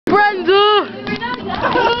Brenda!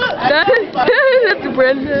 That's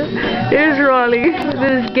Brenda. Here's Ronnie with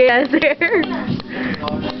his gay ass hair.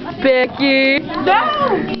 Becky. No!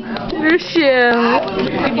 Rochelle.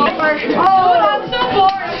 Oh, I'm so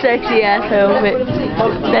bored. Sexy ass helmet.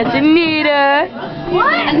 That's Anita.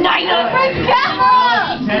 What? Anita!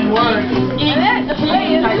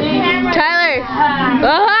 Tyler.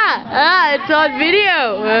 Aha! It's on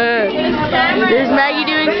video. There's Maggie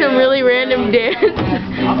doing some really random dance.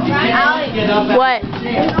 What?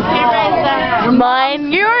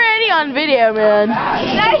 Mine? You're already on video, man. I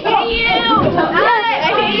hate you!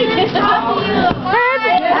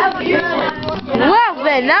 Well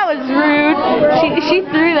then, that was rude. She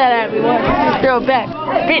threw that at me once. Throw it back.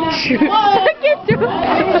 Bitch. I can't do it.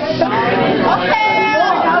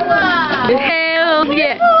 Hell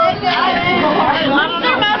yeah.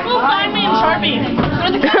 Monster Mouse will find me in Sharpie.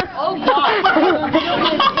 Oh god.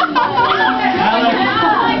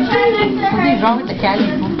 What's wrong with the cat?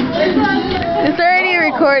 It's already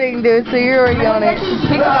recording, dude, so you're already on it.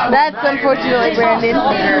 That's unfortunately Brandon.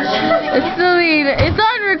 It's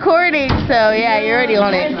on recording, so yeah, you're already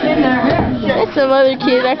on it. There's some other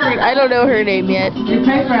kid, I don't know her name yet.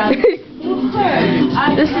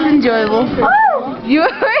 This is enjoyable. You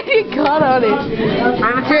already got on it.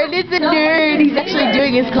 Brandon's a nerd. He's actually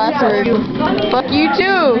doing his classwork. Fuck you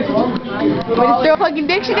too. Want to throw a fucking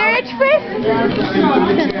dictionary at your face?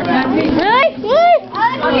 Really?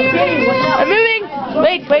 I'm moving.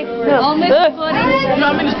 Wait. No. You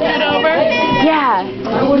want me to scoot over? Yeah.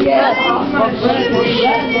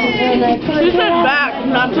 You said back,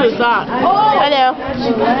 not to the side. I know.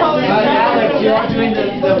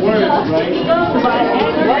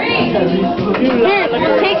 Here,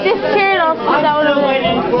 take this chair and I'll sit that one over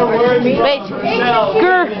there. Wait.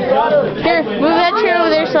 Grr. Here, move that chair over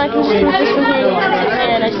there so I can just move this one here.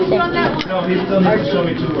 And I should say. No, he's still needs to show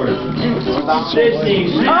me 2 words.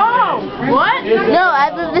 Oh! What? No,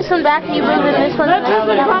 I move this one back and you move this one back. That's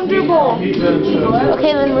uncomfortable.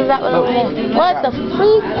 Okay, then move that one over there. What the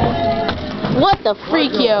freak? What the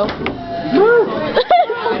freak, yo?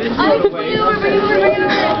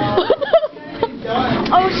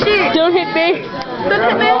 Oh shit! Don't hit me! Don't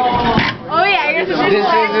hit me! Oh yeah, you're supposed to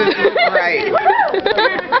This isn't right.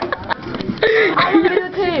 I'm gonna do the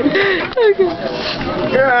tape. Okay.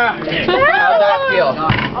 How'd that feel?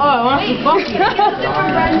 Oh, I want to fuck you.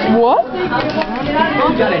 What?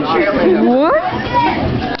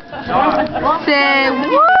 What? Say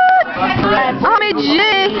what? I'm a J.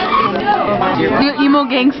 You emo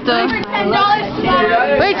gangster.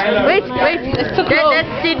 Wait. That's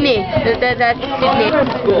Sydney. That's Sydney.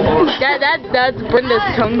 That's Brenda's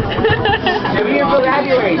tongue. Give me your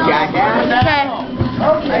vocabulary, jackass. Okay.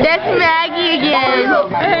 That's Maggie again.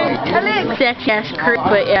 Sex ass crib,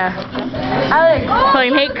 but yeah. I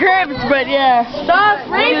fucking hate cribs, but yeah. Stop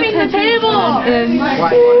raping the table!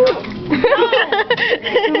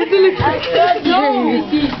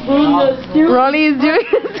 Ronnie is doing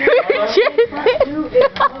his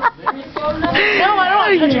No, I don't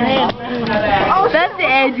want to touch your hand. Oh, that's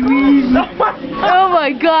Edwin. Oh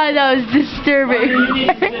my god, that was disturbing.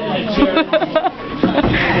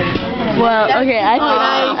 Well, okay, I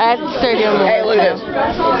have to start doing this. Hey, look at this.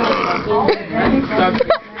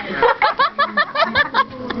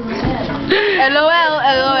 LOL.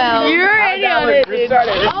 You're already on it.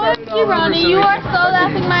 OMG, Ronnie, you are so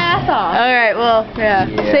laughing my ass off. Alright, well, yeah.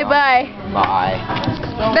 Say bye. Bye.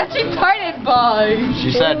 That's retarded, bye.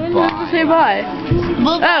 She said bye. Say bye.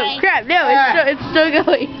 Oh, crap, no, it's still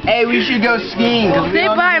going. Hey, we should go skiing. Say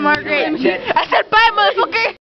bye, Margaret. I said bye, motherfucker.